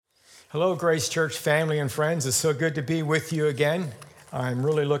Hello, Grace Church family and friends. It's so good to be with you again. I'm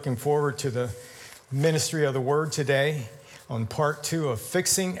really looking forward to the ministry of the Word today on part 2 of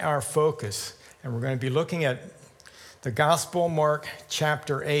Fixing Our Focus. And we're going to be looking at the Gospel of Mark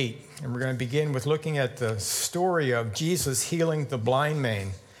chapter 8. And we're going to begin with looking at the story of Jesus healing the blind man.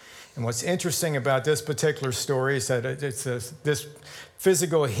 And what's interesting about this particular story is that this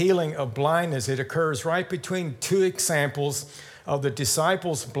physical healing of blindness, it occurs right between two examples of the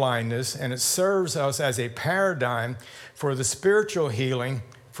disciples' blindness, and it serves us as a paradigm for the spiritual healing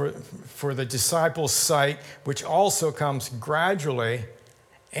for the disciples' sight, which also comes gradually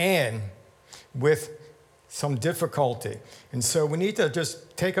and with some difficulty. And so we need to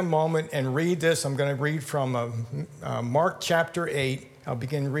just take a moment and read this. I'm going to read from Mark chapter 8. I'll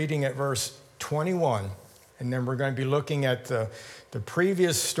begin reading at verse 21, and then we're going to be looking at the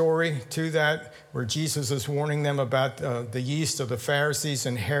previous story to that, where Jesus is warning them about the yeast of the Pharisees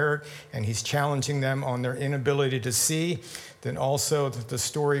and Herod, and he's challenging them on their inability to see. Then also the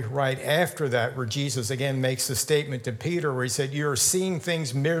story right after that, where Jesus again makes a statement to Peter where he said, "You are seeing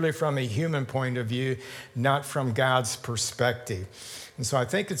things merely from a human point of view, not from God's perspective." And so I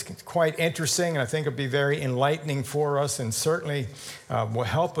think it's quite interesting, and I think it'll be very enlightening for us, and certainly will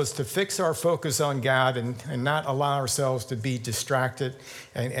help us to fix our focus on God and not allow ourselves to be distracted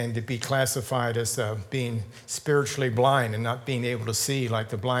and to be classified as being spiritually blind and not being able to see. Like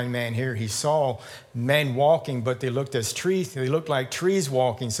the blind man here, he saw men walking, but they looked as trees. They looked like trees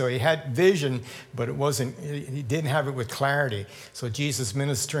walking. So he had vision, but he didn't have it with clarity. So Jesus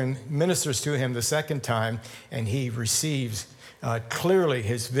ministers to him the second time, and he receives clearly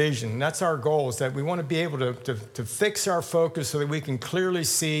his vision. And that's our goal, is that we want to be able to fix our focus so that we can clearly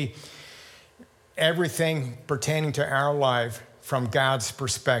see everything pertaining to our life from God's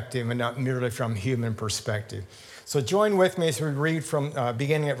perspective and not merely from human perspective. So join with me as we read from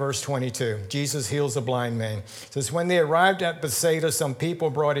beginning at verse 22. Jesus heals a blind man. It says, "When they arrived at Bethsaida, some people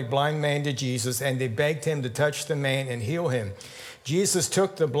brought a blind man to Jesus, and they begged him to touch the man and heal him. Jesus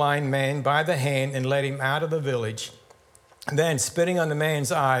took the blind man by the hand and led him out of the village. Then, spitting on the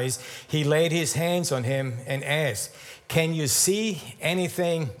man's eyes, he laid his hands on him and asked, 'Can you see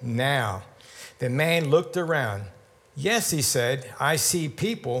anything now?' The man looked around. 'Yes,' he said, 'I see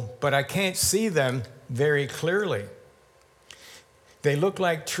people, but I can't see them very clearly. They look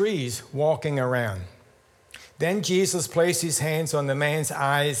like trees walking around.' Then Jesus placed his hands on the man's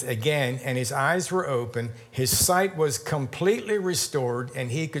eyes again, and his eyes were open. His sight was completely restored,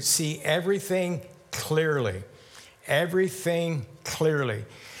 and he could see everything clearly." Everything clearly.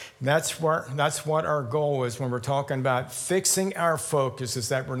 That's what our goal is when we're talking about fixing our focus, is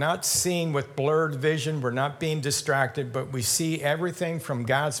that we're not seeing with blurred vision, we're not being distracted, but we see everything from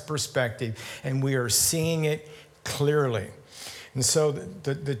God's perspective, and we are seeing it clearly. And so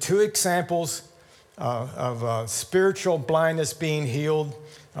the two examples of spiritual blindness being healed,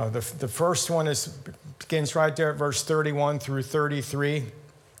 the first one begins right there at verse 31 through 33.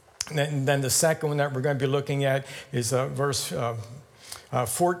 And then the second one that we're going to be looking at is verse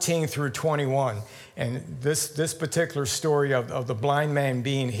 14 through 21. And this particular story of the blind man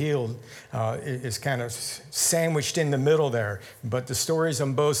being healed is kind of sandwiched in the middle there. But the stories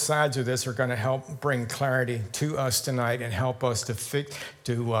on both sides of this are going to help bring clarity to us tonight and help us to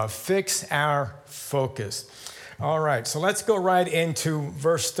fix our focus. All right, so let's go right into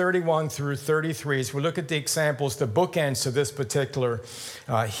verse 31 through 33 as we look at the examples, the bookends to this particular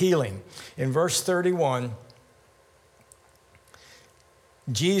healing. In verse 31,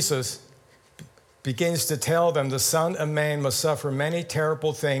 Jesus begins to tell them the Son of Man must suffer many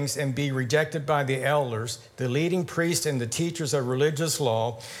terrible things and be rejected by the elders, the leading priests, and the teachers of religious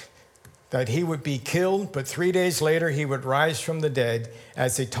law, that he would be killed, but 3 days later he would rise from the dead.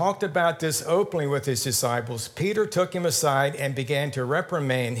 As he talked about this openly with his disciples, Peter took him aside and began to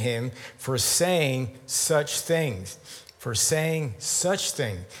reprimand him for saying such things. Verse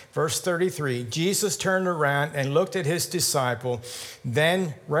 33, Jesus turned around and looked at his disciple,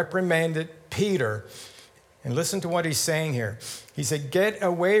 then reprimanded Peter. And listen to what he's saying here. He said, "Get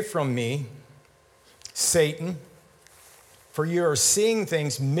away from me, Satan, for you are seeing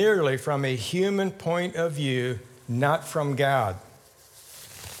things merely from a human point of view, not from God."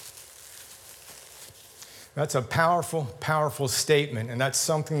 That's a powerful, powerful statement. And that's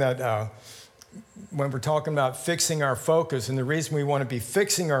something that when we're talking about fixing our focus, and the reason we want to be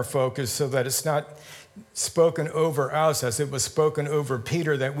fixing our focus so that it's not spoken over us as it was spoken over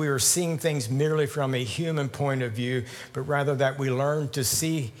Peter, that we are seeing things merely from a human point of view, but rather that we learn to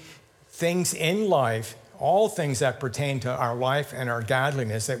see things in life, all things that pertain to our life and our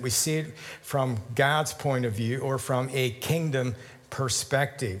godliness, that we see it from God's point of view or from a kingdom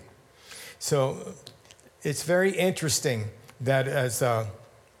perspective. So it's very interesting that as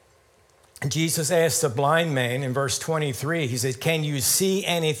Jesus asked the blind man in verse 23, he said, "Can you see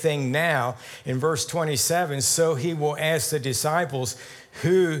anything now?" In verse 27, so he will ask the disciples,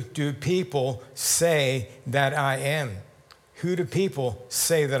 "Who do people say that I am?" Who do people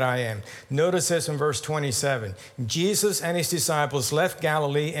say that I am? Notice this in verse 27. Jesus and his disciples left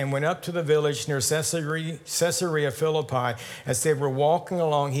Galilee and went up to the village near Caesarea Philippi. As they were walking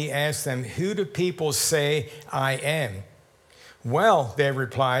along, he asked them, "Who do people say I am?" "Well," they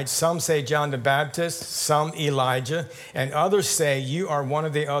replied, "some say John the Baptist, some Elijah, and others say you are one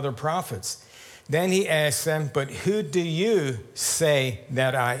of the other prophets." Then he asked them, "But who do you say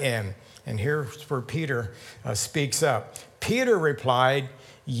that I am?" And here's where Peter speaks up. Peter replied,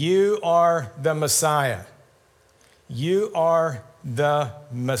 "You are the Messiah. You are the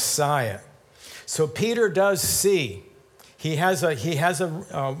Messiah." So Peter does see. He has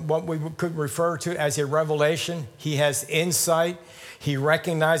what we could refer to as a revelation. He has insight. He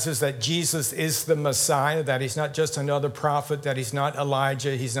recognizes that Jesus is the Messiah, that he's not just another prophet, that he's not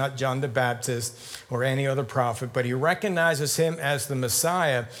Elijah, he's not John the Baptist or any other prophet, but he recognizes him as the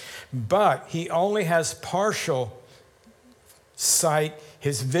Messiah, but he only has partial sight.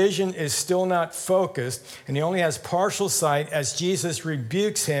 His vision is still not focused, and he only has partial sight as Jesus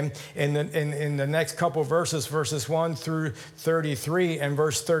rebukes him in the next couple of verses 1 through 33. And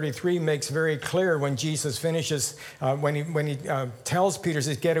verse 33 makes very clear when Jesus finishes, when he tells Peter,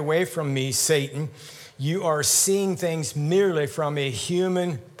 says, "Get away from me, Satan. You are seeing things merely from a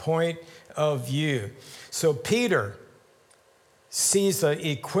human point of view." So Peter sees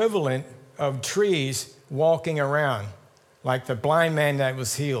the equivalent of trees walking around. Like the blind man that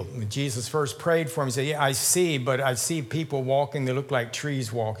was healed. When Jesus first prayed for him, he said, "Yeah, I see, but I see people walking. They look like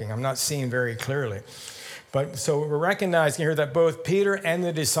trees walking. I'm not seeing very clearly." But so we're recognizing here that both Peter and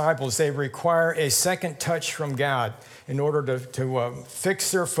the disciples, they require a second touch from God in order to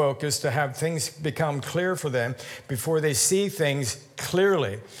fix their focus, to have things become clear for them before they see things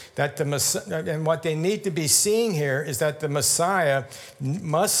clearly. And what they need to be seeing here is that the Messiah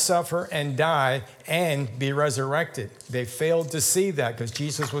must suffer and die and be resurrected. They failed to see that because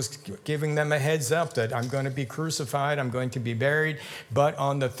Jesus was giving them a heads up that I'm going to be crucified, I'm going to be buried, but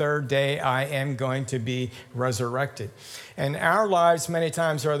on the third day I am going to be resurrected. And our lives many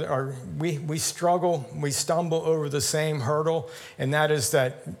times we struggle, we stumble over the same hurdle, and that is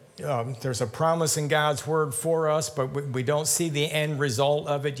that there's a promise in God's word for us, but we don't see the end result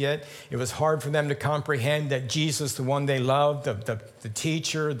of it yet. It was hard for them to comprehend that Jesus, the one they loved, the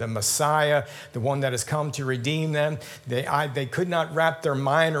teacher, the Messiah, the one that has come to redeem them, they could not wrap their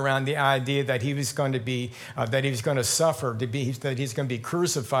mind around the idea that he was going to be, that he was going to suffer, that he's going to be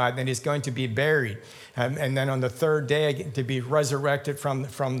crucified, that he's going to be buried, and then on the third day to be resurrected from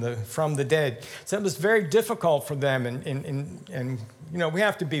the dead. So it was very difficult for them, and you know, we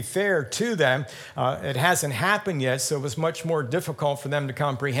have to be fair to them. It hasn't happened yet, so it was much more difficult for them to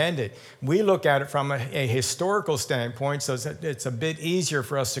comprehend it. We look at it from a historical standpoint, so it's a bit easier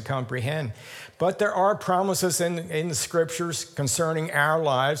for us to comprehend. But there are promises in the scriptures concerning our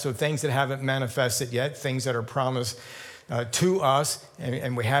lives, so things that haven't manifested yet, things that are promised to us,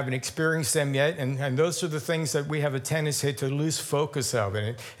 and we haven't experienced them yet. And those are the things that we have a tendency to lose focus of,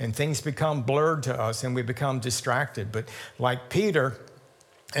 and things become blurred to us, and we become distracted. But like Peter,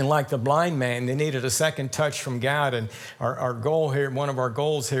 and like the blind man, they needed a second touch from God. And our goal here, one of our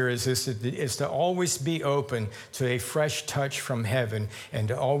goals here is to always be open to a fresh touch from heaven, and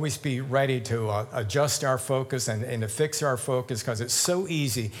to always be ready to adjust our focus and to fix our focus, because it's so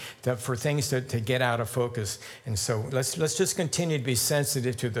easy for things to get out of focus. And so let's just continue to be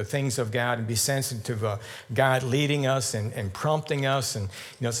sensitive to the things of God, and be sensitive to God leading us and prompting us. And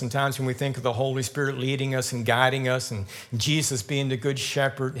you know, sometimes when we think of the Holy Spirit leading us and guiding us, and Jesus being the good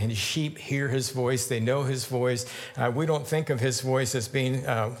shepherd, and his sheep hear his voice, they know his voice. We don't think of his voice as being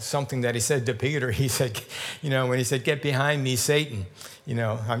something that he said to Peter. He said, you know, when he said, "Get behind me, Satan." You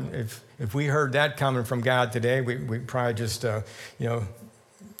know, if we heard that coming from God today, we'd probably just, you know,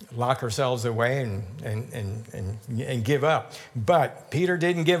 lock ourselves away and give up. But Peter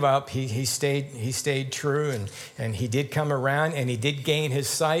didn't give up. He stayed true, and he did come around, and he did gain his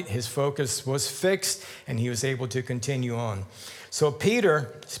sight. His focus was fixed, and he was able to continue on. So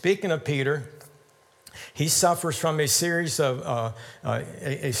Peter, speaking of Peter, he suffers from a serious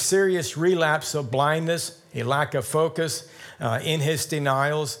relapse of blindness a lack of focus in his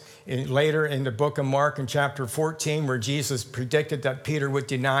denials. Later in the book of Mark in chapter 14, where Jesus predicted that Peter would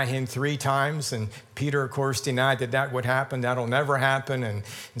deny him 3 times. And Peter, of course, denied that that would happen. That'll never happen, and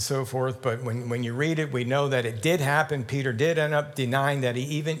so forth. But when you read it, we know that it did happen. Peter did end up denying that he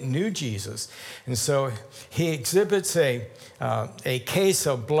even knew Jesus. And so he exhibits a case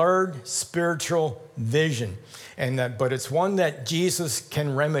of blurred spiritual vision. But it's one that Jesus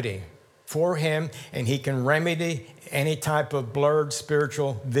can remedy for him, and he can remedy any type of blurred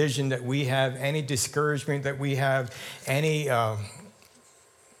spiritual vision that we have, any discouragement that we have, any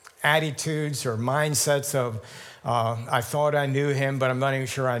attitudes or mindsets of, I thought I knew him, but I'm not even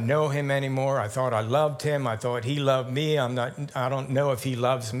sure I know him anymore. I thought I loved him. I thought he loved me. I don't know if he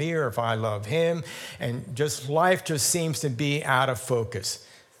loves me or if I love him. And just life just seems to be out of focus.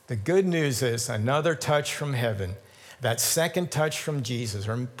 The good news is another touch from heaven. That second touch from Jesus,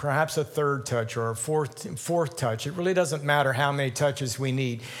 or perhaps a third touch or a fourth touch. It really doesn't matter how many touches we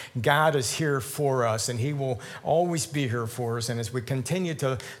need. God is here for us, and he will always be here for us. And as we continue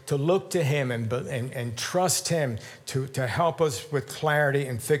to look to him and trust him to help us with clarity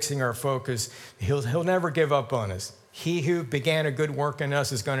and fixing our focus, he'll never give up on us. He who began a good work in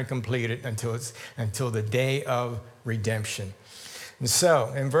us is going to complete it until the day of redemption. And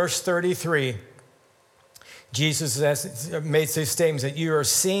so in verse 33, Jesus makes these statements that you are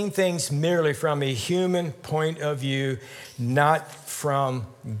seeing things merely from a human point of view, not from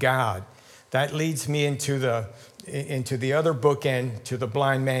God. That leads me into the other bookend, to the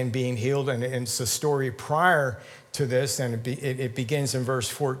blind man being healed, and it's the story prior to this, and it begins in verse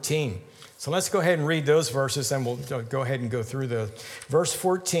 14. So let's go ahead and read those verses, and we'll go ahead and go through the verse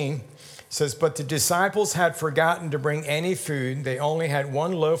 14. Says, but the disciples had forgotten to bring any food. They only had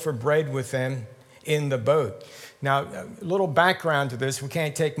 1 loaf of bread with them in the boat. Now, a little background to this. We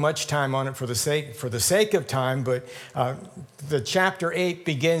can't take much time on it for the sake of time, but the chapter 8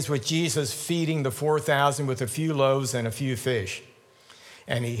 begins with Jesus feeding the 4,000 with a few loaves and a few fish.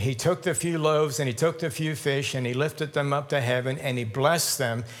 And he took the few loaves and he took the few fish and he lifted them up to heaven and he blessed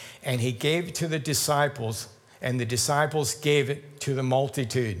them and he gave it to the disciples, and the disciples gave it to the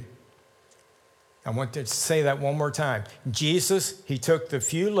multitude. I want to say that one more time. Jesus, he took the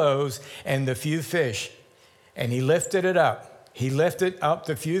few loaves and the few fish, and he lifted it up. He lifted up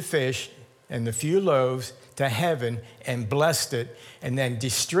the few fish and the few loaves to heaven and blessed it, and then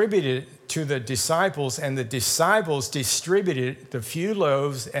distributed it to the disciples, and the disciples distributed the few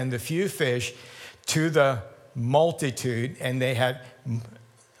loaves and the few fish to the multitude, and they had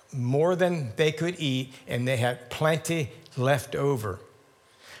more than they could eat, and they had plenty left over.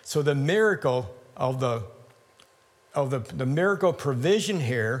 So the miracle of the miracle provision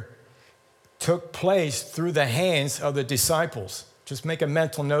here took place through the hands of the disciples. Just make a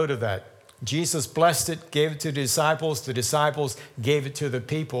mental note of that. Jesus blessed it, gave it to the disciples gave it to the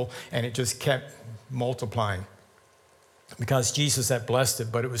people, and it just kept multiplying because Jesus had blessed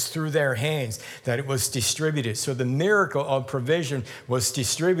it, but it was through their hands that it was distributed. So the miracle of provision was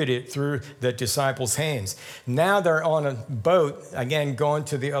distributed through the disciples' hands. Now they're on a boat, again, going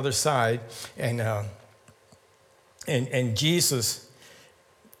to the other side, and Jesus,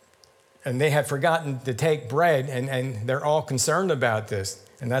 and they had forgotten to take bread, and they're all concerned about this.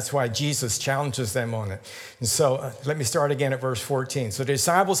 And that's why Jesus challenges them on it. And so let me start again at verse 14. So the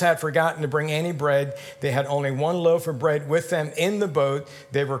disciples had forgotten to bring any bread. They had only 1 loaf of bread with them in the boat.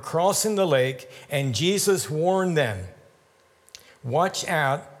 They were crossing the lake, and Jesus warned them, watch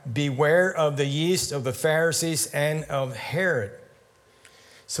out, beware of the yeast of the Pharisees and of Herod.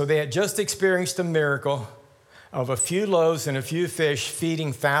 So they had just experienced a miracle of a few loaves and a few fish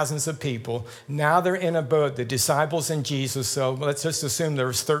feeding thousands of people. Now they're in a boat, the disciples and Jesus. So let's just assume there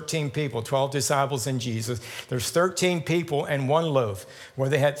was 13 people, 12 disciples and Jesus. There's 13 people and 1 loaf, where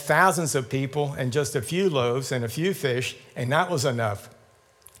they had thousands of people and just a few loaves and a few fish, and that was enough.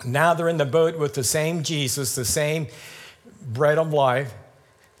 Now they're in the boat with the same Jesus, the same bread of life,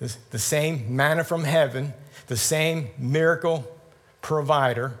 the same manna from heaven, the same miracle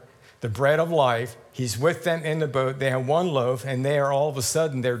provider, the bread of life. He's with them in the boat. They have 1 loaf, and they are all of a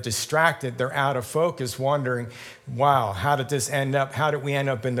sudden, they're distracted. They're out of focus, wondering, wow, how did this end up? How did we end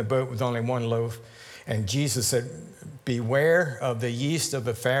up in the boat with only 1 loaf? And Jesus said, beware of the yeast of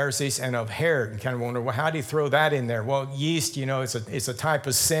the Pharisees and of Herod. And kind of wonder, well, how do you throw that in there? Well, yeast, it's a type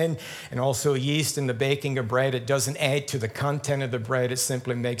of sin, and also yeast in the baking of bread. It doesn't add to the content of the bread. It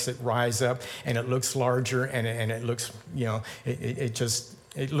simply makes it rise up, and it looks larger, and it looks,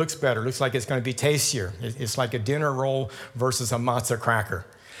 it looks better. It looks like it's going to be tastier. It's like a dinner roll versus a matzo cracker.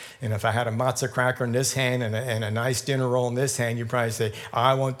 And if I had a matzah cracker in this hand and a nice dinner roll in this hand, you'd probably say,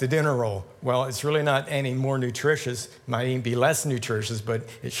 I want the dinner roll. Well, it's really not any more nutritious. It might even be less nutritious, but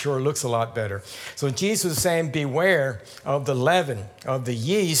it sure looks a lot better. So Jesus is saying, beware of the leaven, of the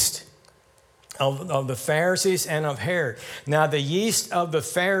yeast of the Pharisees and of Herod. Now, the yeast of the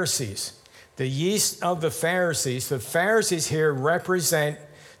Pharisees here represent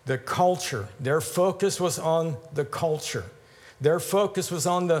the culture. Their focus was on the culture. Their focus was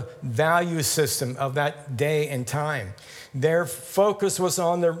on the value system of that day and time. Their focus was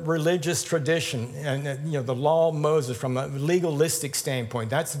on the religious tradition and the law of Moses from a legalistic standpoint.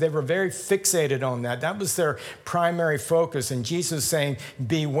 They were very fixated on that. That was their primary focus. And Jesus is saying,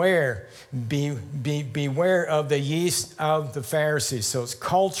 beware of the yeast of the Pharisees. So it's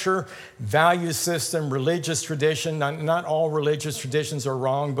culture, value system, religious tradition. Not all religious traditions are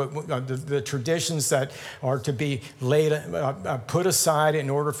wrong, but the traditions that are to be put aside in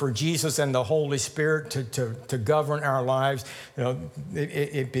order for Jesus and the Holy Spirit to govern our lives.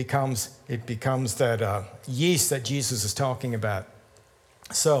 It becomes that yeast that Jesus is talking about.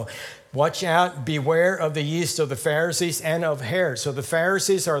 So watch out, beware of the yeast of the Pharisees and of Herod. So the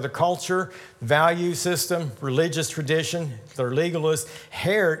Pharisees are the culture, value system, religious tradition. They're legalists.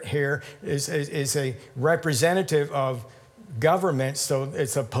 Herod here is a representative of government, so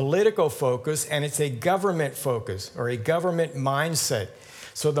it's a political focus and it's a government focus or a government mindset.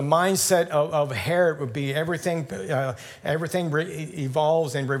 So the mindset of Herod would be everything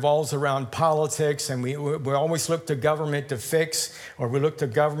evolves and revolves around politics, and we always look to government to fix, or we look to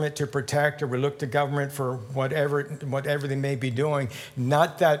government to protect, or we look to government for whatever they may be doing.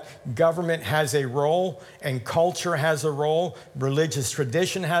 Not that government has a role and culture has a role, religious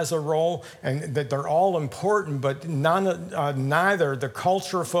tradition has a role, and that they're all important, but neither the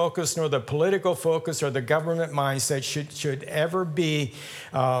culture focus nor the political focus or the government mindset should ever be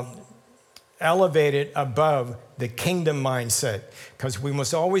elevated above the kingdom mindset, because we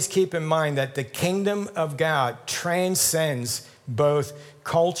must always keep in mind that the kingdom of God transcends both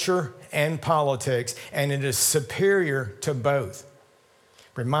culture and politics, and it is superior to both.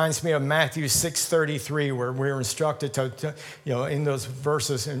 Reminds me of Matthew 6:33, where we're instructed to in those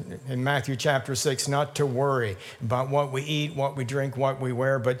verses in Matthew chapter 6, not to worry about what we eat, what we drink, what we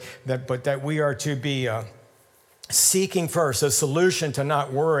wear, but that we are to be seeking first. A solution to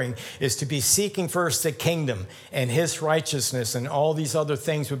not worrying is to be seeking first the kingdom and his righteousness, and all these other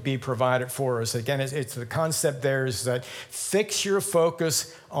things would be provided for us. Again, it's the concept there is that fix your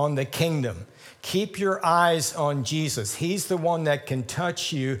focus on the kingdom. Keep your eyes on Jesus. He's the one that can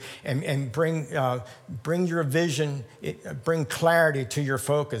touch you and bring your vision, bring clarity to your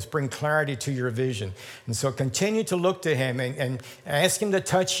focus, bring clarity to your vision. And so continue to look to him and ask him to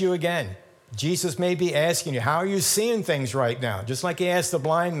touch you again. Jesus may be asking you, how are you seeing things right now? Just like he asked the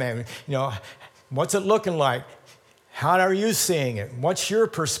blind man, what's it looking like? How are you seeing it? What's your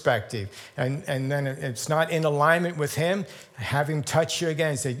perspective? And then it's not in alignment with him, have him touch you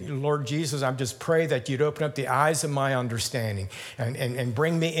again and say, Lord Jesus, I just pray that you'd open up the eyes of my understanding and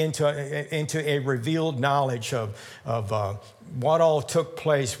bring me into a revealed knowledge of what all took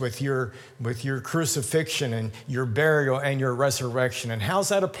place with your crucifixion and your burial and your resurrection. And how's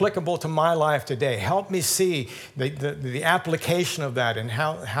that applicable to my life today? Help me see the application of that and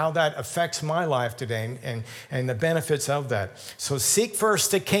how that affects my life today and the benefits of that. So seek first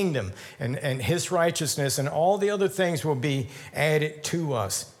the kingdom and his righteousness, and all the other things will be added to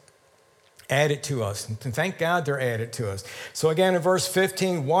us. Added to us. And thank God they're added to us. So again, in verse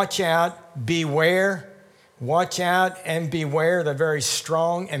 15, watch out, beware. Watch out and beware, the very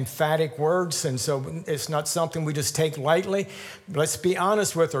strong, emphatic words. And so it's not something we just take lightly. Let's be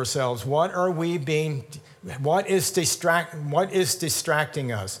honest with ourselves. What is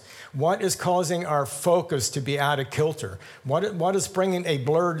distracting us? What is causing our focus to be out of kilter? What is bringing a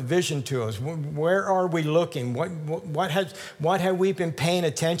blurred vision to us? Where are we looking? What have we been paying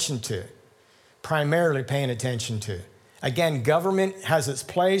attention to? Primarily paying attention to. Again, government has its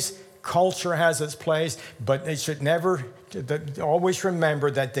place. Culture has its place, but it should always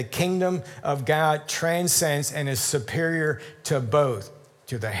remember that the kingdom of God transcends and is superior to both,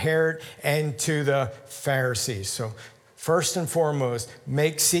 to the Herod and to the Pharisees. So first and foremost,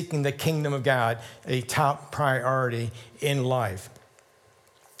 make seeking the kingdom of God a top priority in life.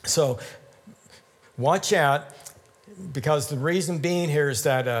 So watch out, because the reason being here is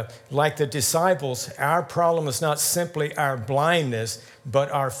that, like the disciples, our problem is not simply our blindness,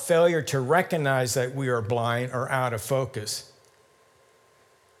 but our failure to recognize that we are blind or out of focus.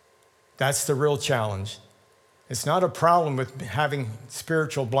 That's the real challenge. It's not a problem with having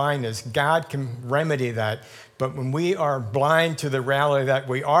spiritual blindness. God can remedy that. But when we are blind to the reality that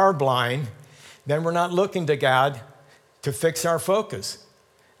we are blind, then we're not looking to God to fix our focus.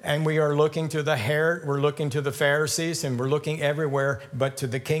 And we are looking to the Herod, we're looking to the Pharisees, and we're looking everywhere but to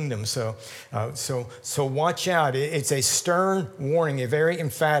the kingdom. So watch out. It's a stern warning, a very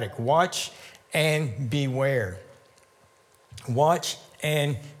emphatic. Watch and beware. Watch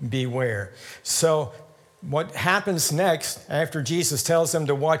and beware. So what happens next after Jesus tells them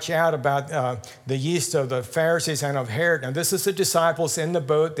to watch out about the yeast of the Pharisees and of Herod? Now, this is the disciples in the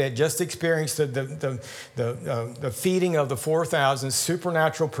boat that just experienced the feeding of the 4,000,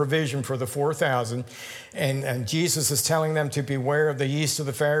 supernatural provision for the 4,000. And Jesus is telling them to beware of the yeast of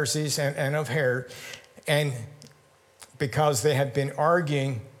the Pharisees and of Herod. And because they had been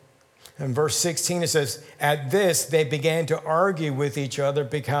arguing, in verse 16, it says, at this, they began to argue with each other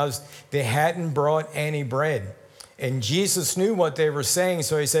because they hadn't brought any bread. And Jesus knew what they were saying,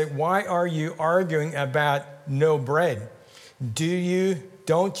 so he said, why are you arguing about no bread?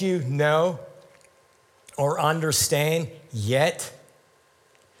 Don't you know or understand yet?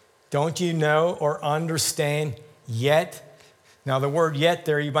 Don't you know or understand yet? Now, the word yet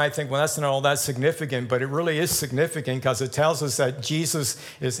there, you might think, well, that's not all that significant, but it really is significant because it tells us that Jesus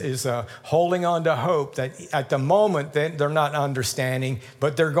is holding on to hope that at the moment they're not understanding,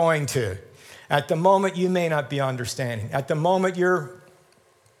 but they're going to. At the moment, you may not be understanding. At the moment, you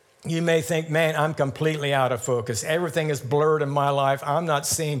may think, man, I'm completely out of focus. Everything is blurred in my life. I'm not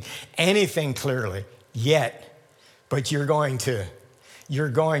seeing anything clearly yet, but you're going to. You're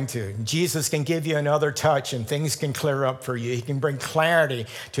going to. Jesus can give you another touch and things can clear up for you. He can bring clarity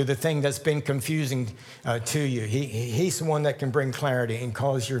to the thing that's been confusing to you. He's the one that can bring clarity and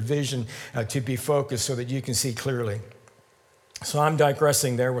cause your vision to be focused so that you can see clearly. So I'm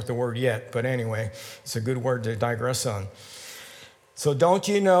digressing there with the word yet, but anyway, it's a good word to digress on. So don't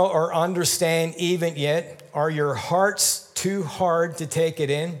you know or understand even yet? Are your hearts too hard to take it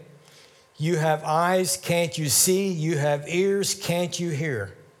in? You have eyes, can't you see? You have ears, can't you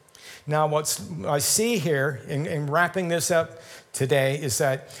hear? Now, what I see here in wrapping this up today is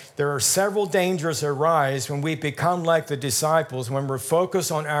that there are several dangers arise when we become like the disciples, when we're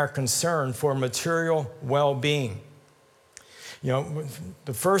focused on our concern for material well-being. You know,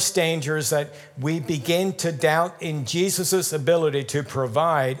 the first danger is that we begin to doubt in Jesus' ability to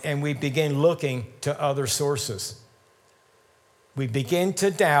provide, and we begin looking to other sources. We begin to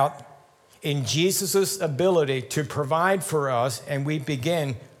doubt in Jesus' ability to provide for us, and we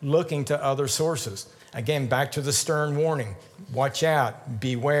begin looking to other sources. Again, back to the stern warning. Watch out,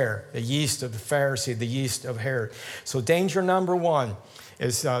 beware, the yeast of the Pharisee, the yeast of Herod. So danger number one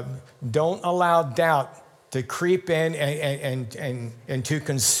is don't allow doubt to creep in and to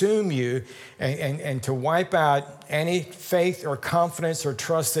consume you and to wipe out any faith or confidence or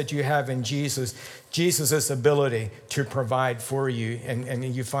trust that you have in Jesus' ability to provide for you,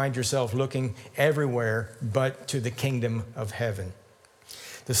 and you find yourself looking everywhere but to the kingdom of heaven.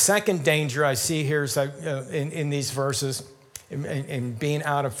 The second danger I see here is that in these verses, in being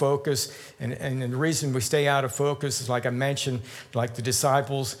out of focus, and the reason we stay out of focus is, like I mentioned, like the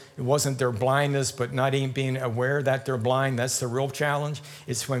disciples, it wasn't their blindness, but not even being aware that they're blind. That's the real challenge.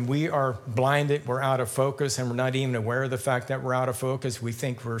 It's when we are blinded, we're out of focus, and we're not even aware of the fact that we're out of focus. We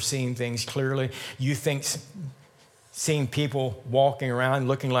think we're seeing things clearly. You think seeing people walking around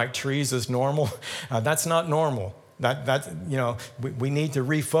looking like trees is normal. That's not normal. We need to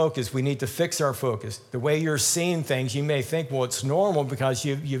refocus. We need to fix our focus. The way you're seeing things, you may think, well, it's normal because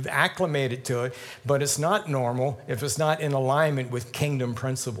you've acclimated to it, but it's not normal if it's not in alignment with kingdom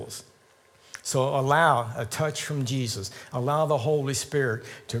principles. So allow a touch from Jesus. Allow the Holy Spirit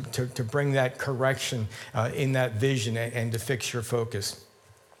to bring that correction in that vision and to fix your focus.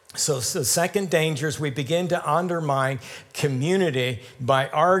 So the second danger is we begin to undermine community by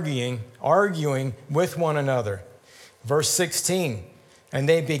arguing with one another. Verse 16, and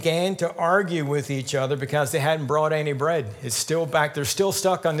they began to argue with each other because they hadn't brought any bread. It's still back. They're still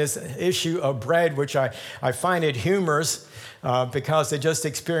stuck on this issue of bread, which I find it humorous because they just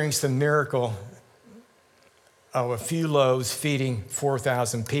experienced the miracle of a few loaves feeding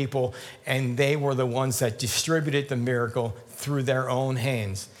 4,000 people, and they were the ones that distributed the miracle through their own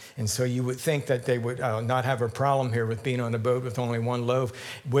hands. And so you would think that they would not have a problem here with being on a boat with only one loaf,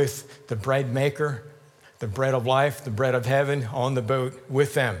 with the bread maker, the bread of life, the bread of heaven on the boat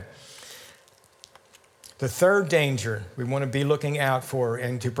with them. The third danger we want to be looking out for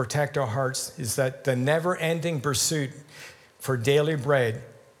and to protect our hearts is that the never-ending pursuit for daily bread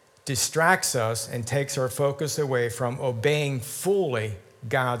distracts us and takes our focus away from obeying fully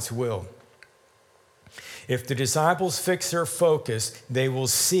God's will. If the disciples fix their focus, they will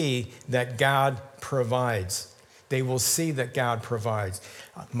see that God provides. They will see that God provides.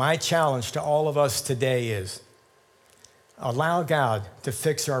 My challenge to all of us today is allow God to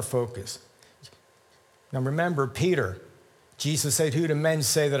fix our focus. Now remember, Peter, Jesus said, "Who do men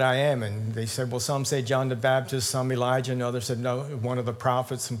say that I am?" And they said, well, some say John the Baptist, some Elijah, and others said, no, one of the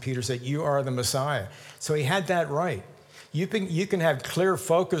prophets. And Peter said, "You are the Messiah." So he had that right. You can have clear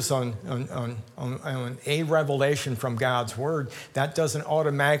focus on a revelation from God's word. That doesn't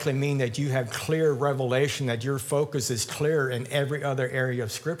automatically mean that you have clear revelation, that your focus is clear in every other area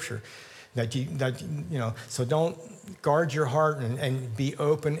of Scripture. So don't guard your heart and be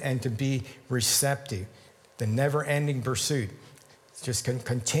open and to be receptive. The never-ending pursuit. Just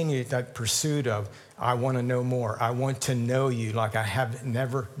continue that pursuit of, I want to know more. I want to know you like I have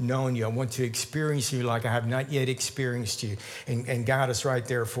never known you. I want to experience you like I have not yet experienced you. And God is right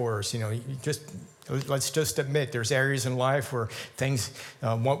there for us. Let's just admit there's areas in life where things,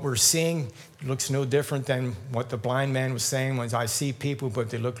 what we're seeing looks no different than what the blind man was saying when I see people, but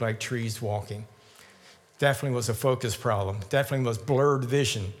they look like trees walking. Definitely was a focus problem. Definitely was blurred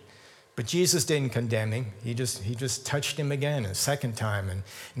vision. But Jesus didn't condemn him. He just touched him again a second time. And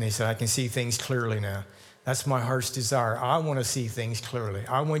he said, "I can see things clearly now." That's my heart's desire. I want to see things clearly.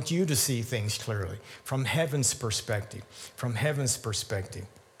 I want you to see things clearly from heaven's perspective. From heaven's perspective.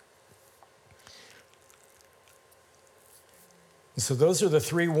 So those are the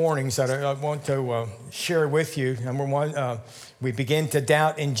three warnings that I want to share with you. Number one, we begin to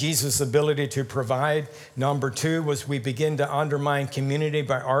doubt in Jesus' ability to provide. Number two was we begin to undermine community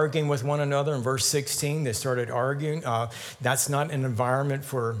by arguing with one another. In verse 16, they started arguing. That's not an environment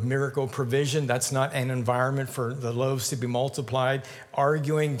for miracle provision. That's not an environment for the loaves to be multiplied.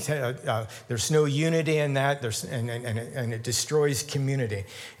 Arguing, there's no unity in that, and it destroys community.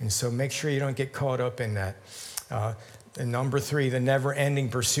 And so make sure you don't get caught up in that. And number three, the never-ending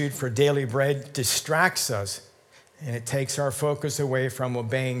pursuit for daily bread distracts us, and it takes our focus away from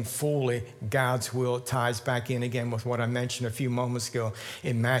obeying fully God's will. It ties back in again with what I mentioned a few moments ago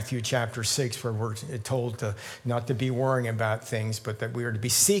in Matthew chapter 6, where we're told not to be worrying about things, but that we are to be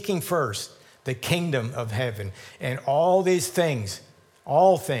seeking first the kingdom of heaven. And all these things,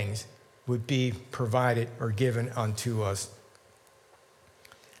 all things, would be provided or given unto us.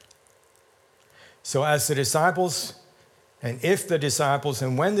 So as the disciples... And if the disciples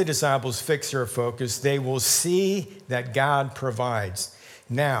and when the disciples fix their focus, they will see that God provides.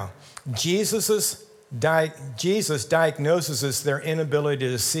 Now, Jesus diagnoses their inability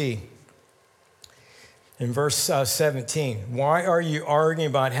to see. In verse 17, "Why are you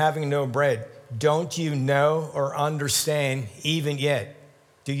arguing about having no bread? Don't you know or understand even yet?"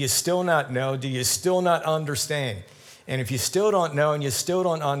 Do you still not know? Do you still not understand? And if you still don't know and you still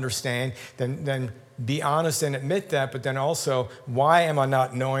don't understand, then be honest and admit that, but then also, why am I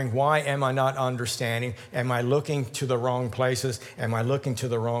not knowing? Why am I not understanding? Am I looking to the wrong places? Am I looking to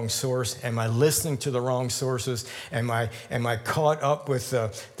the wrong source? Am I listening to the wrong sources? Am I caught up with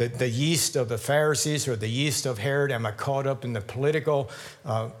the yeast of the Pharisees or the yeast of Herod? Am I caught up in the political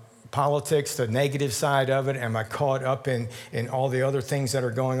politics, the negative side of it? Am I caught up in all the other things that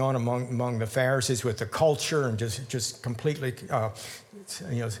are going on among the Pharisees with the culture and just completely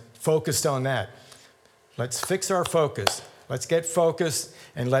focused on that? Let's fix our focus. Let's get focused,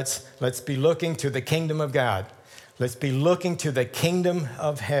 and let's be looking to the kingdom of God. Let's be looking to the kingdom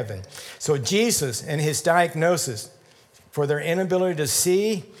of heaven. So Jesus, in his diagnosis for their inability to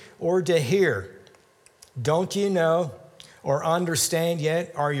see or to hear, don't you know or understand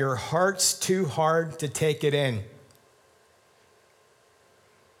yet? Are your hearts too hard to take it in?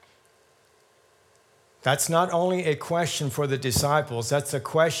 That's not only a question for the disciples, that's a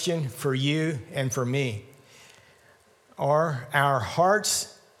question for you and for me. Are our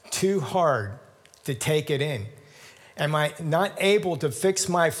hearts too hard to take it in? Am I not able to fix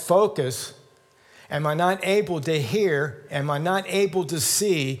my focus? Am I not able to hear? Am I not able to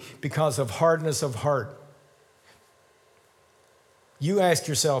see because of hardness of heart? You ask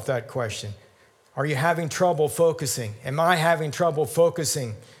yourself that question. Are you having trouble focusing? Am I having trouble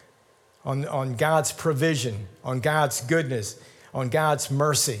focusing on God's provision, on God's goodness, on God's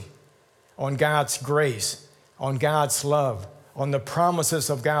mercy, on God's grace, on God's love, on the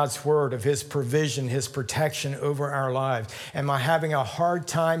promises of God's word, of his provision, his protection over our lives? Am I having a hard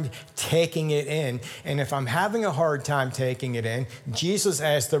time taking it in? And if I'm having a hard time taking it in, Jesus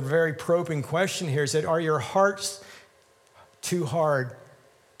asked the very probing question here. He said, are your hearts too hard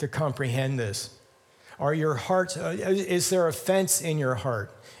to comprehend this? Are your hearts, is there offense in your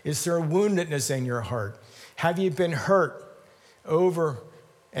heart? Is there woundedness in your heart? Have you been hurt over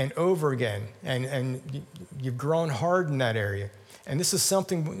and over again, and you've grown hard in that area. And this is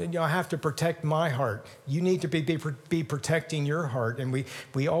something, I have to protect my heart. You need to be protecting your heart, and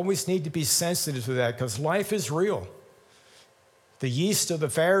we always need to be sensitive to that because life is real. The yeast of the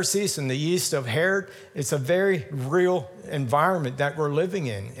Pharisees and the yeast of Herod, it's a very real environment that we're living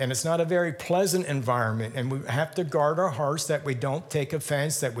in, and it's not a very pleasant environment, and we have to guard our hearts that we don't take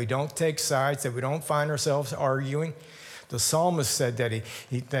offense, that we don't take sides, that we don't find ourselves arguing. The psalmist said that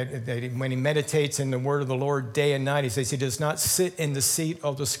when he meditates in the word of the Lord day and night, he says he does not sit in the seat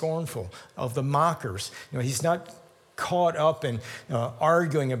of the scornful, of the mockers. He's not caught up in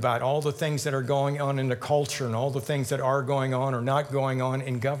arguing about all the things that are going on in the culture and all the things that are going on or not going on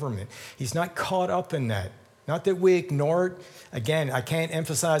in government. He's not caught up in that. Not that we ignore it. Again, I can't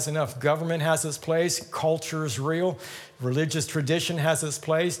emphasize enough. Government has its place. Culture is real. Religious tradition has its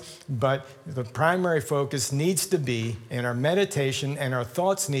place. But the primary focus needs to be, in our meditation and our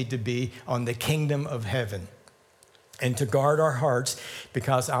thoughts need to be on the kingdom of heaven. And to guard our hearts,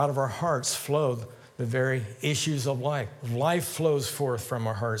 because out of our hearts flow the very issues of life. Life flows forth from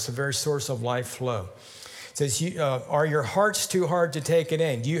our hearts, the very source of life flow. It says, are your hearts too hard to take it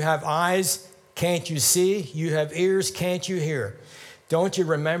in? Do you have eyes? Can't you see? You have ears? Can't you hear? Don't you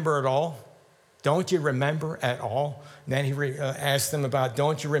remember at all? Don't you remember at all? And then he asked them about,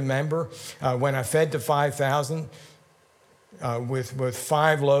 don't you remember when I fed the 5,000 with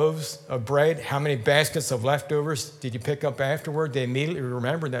 5 loaves of bread? How many baskets of leftovers did you pick up afterward? They immediately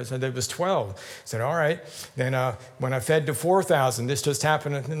remembered that, so there was 12. Said, all right. Then when I fed the 4,000, this just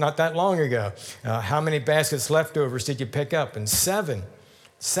happened not that long ago. How many baskets leftovers did you pick up? And 7.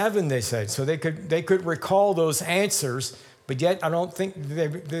 7, they said. So they could recall those answers, but yet I don't think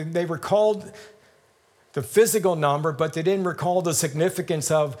they recalled the physical number, but they didn't recall the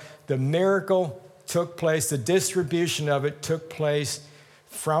significance of the miracle took place, the distribution of it took place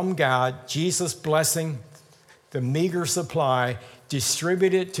from God, Jesus blessing the meager supply,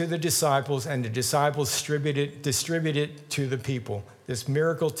 distributed it to the disciples, and the disciples distributed to the people. This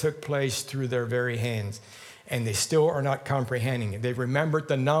miracle took place through their very hands. And they still are not comprehending it. They remembered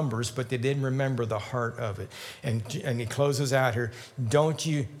the numbers, but they didn't remember the heart of it. And he closes out here, don't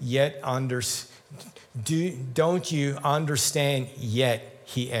you understand yet,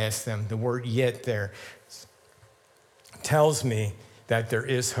 he asked them. The word yet there tells me that there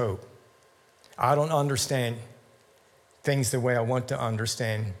is hope. I don't understand things the way I want to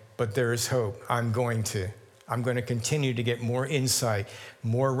understand, but there is hope. I'm going to continue to get more insight,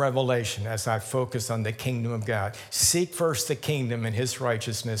 more revelation as I focus on the kingdom of God. Seek first the kingdom and his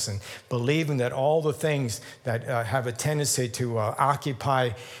righteousness, and believing that all the things that have a tendency to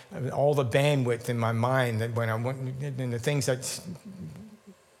occupy all the bandwidth in my mind, that when I want, and the things that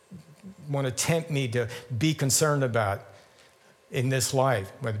want to tempt me to be concerned about in this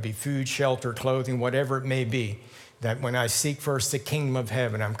life, whether it be food, shelter, clothing, whatever it may be, that when I seek first the kingdom of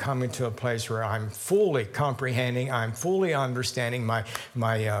heaven, I'm coming to a place where I'm fully comprehending, I'm fully understanding. My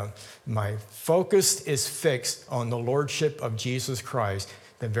focus is fixed on the lordship of Jesus Christ,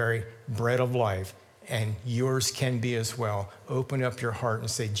 the very bread of life, and yours can be as well. Open up your heart and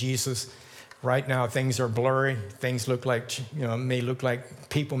say, Jesus, right now things are blurry. Things look like,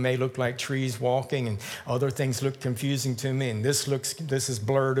 people may look like trees walking, and other things look confusing to me. And this is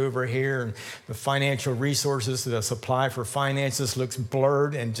blurred over here, and the financial resources, the supply for finances looks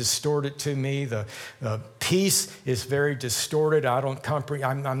blurred and distorted to me. The peace is very distorted.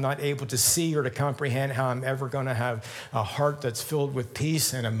 I'm not able to see or to comprehend how I'm ever going to have a heart that's filled with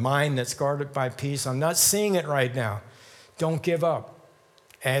peace and a mind that's guarded by peace. I'm not seeing it right now. Don't give up.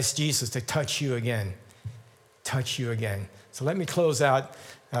 Ask Jesus to touch you again. Touch you again. So let me close out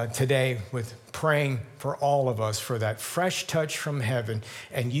today with praying for all of us for that fresh touch from heaven.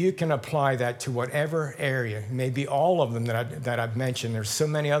 And you can apply that to whatever area, maybe all of them that I've mentioned. There's so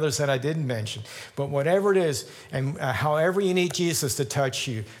many others that I didn't mention. But whatever it is, and however you need Jesus to touch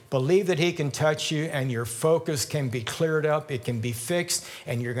you, believe that he can touch you, and your focus can be cleared up. It can be fixed,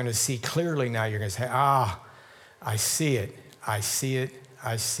 and you're going to see clearly now. You're going to say, I see it. I see it.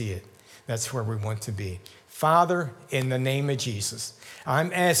 I see it. That's where we want to be. Father, in the name of Jesus,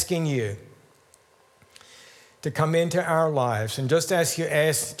 I'm asking you to come into our lives. And just as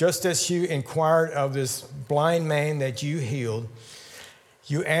you inquired of this blind man that you healed,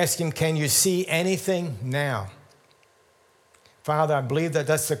 you asked him, can you see anything now? Father, I believe that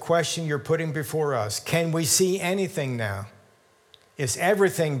that's the question you're putting before us. Can we see anything now? Is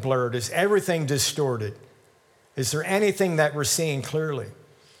everything blurred? Is everything distorted? Is there anything that we're seeing clearly?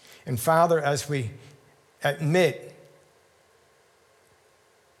 And Father, as we admit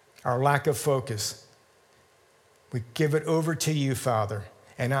our lack of focus, we give it over to you, Father,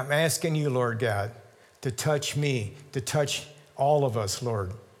 And I'm asking you, Lord God, to touch me, to touch all of us,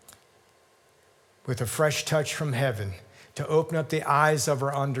 Lord, with a fresh touch from heaven, to open up the eyes of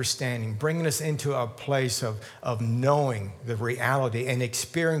our understanding, bringing us into a place of knowing the reality and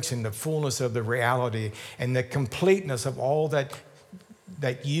experiencing the fullness of the reality and the completeness of all that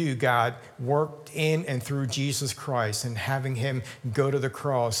you, God, worked in and through Jesus Christ, and having him go to the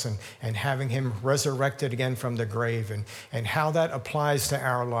cross and having him resurrected again from the grave, and how that applies to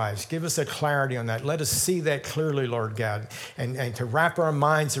our lives. Give us a clarity on that. Let us see that clearly, Lord God, and to wrap our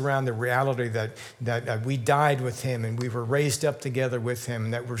minds around the reality that we died with him and we were raised up together with him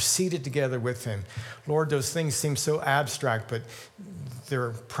and that we're seated together with him. Lord, those things seem so abstract, but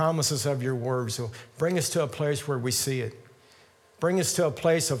they're promises of your word. So bring us to a place where we see it. Bring us to a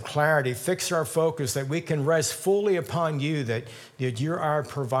place of clarity. Fix our focus that we can rest fully upon you, that you're our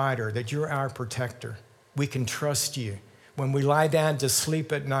provider, that you're our protector. We can trust you. When we lie down to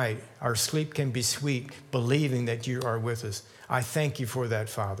sleep at night, our sleep can be sweet, believing that you are with us. I thank you for that,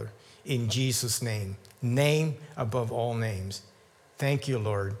 Father, in Jesus' name. Name above all names. Thank you,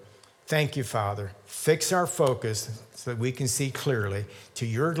 Lord. Thank you, Father. Fix our focus so that we can see clearly to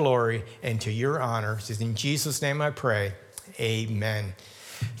your glory and to your honor. In Jesus' name I pray. Amen.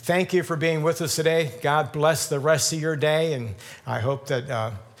 Thank you for being with us today. God bless the rest of your day, and I hope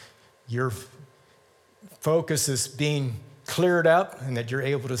that your focus is being cleared up and that you're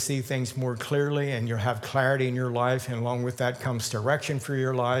able to see things more clearly and you'll have clarity in your life, and along with that comes direction for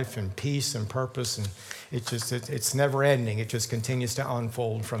your life and peace and purpose, and it's never ending. It just continues to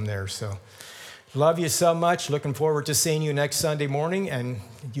unfold from there. So love you so much. Looking forward to seeing you next Sunday morning. And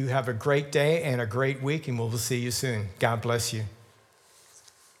you have a great day and a great week, and we'll see you soon. God bless you.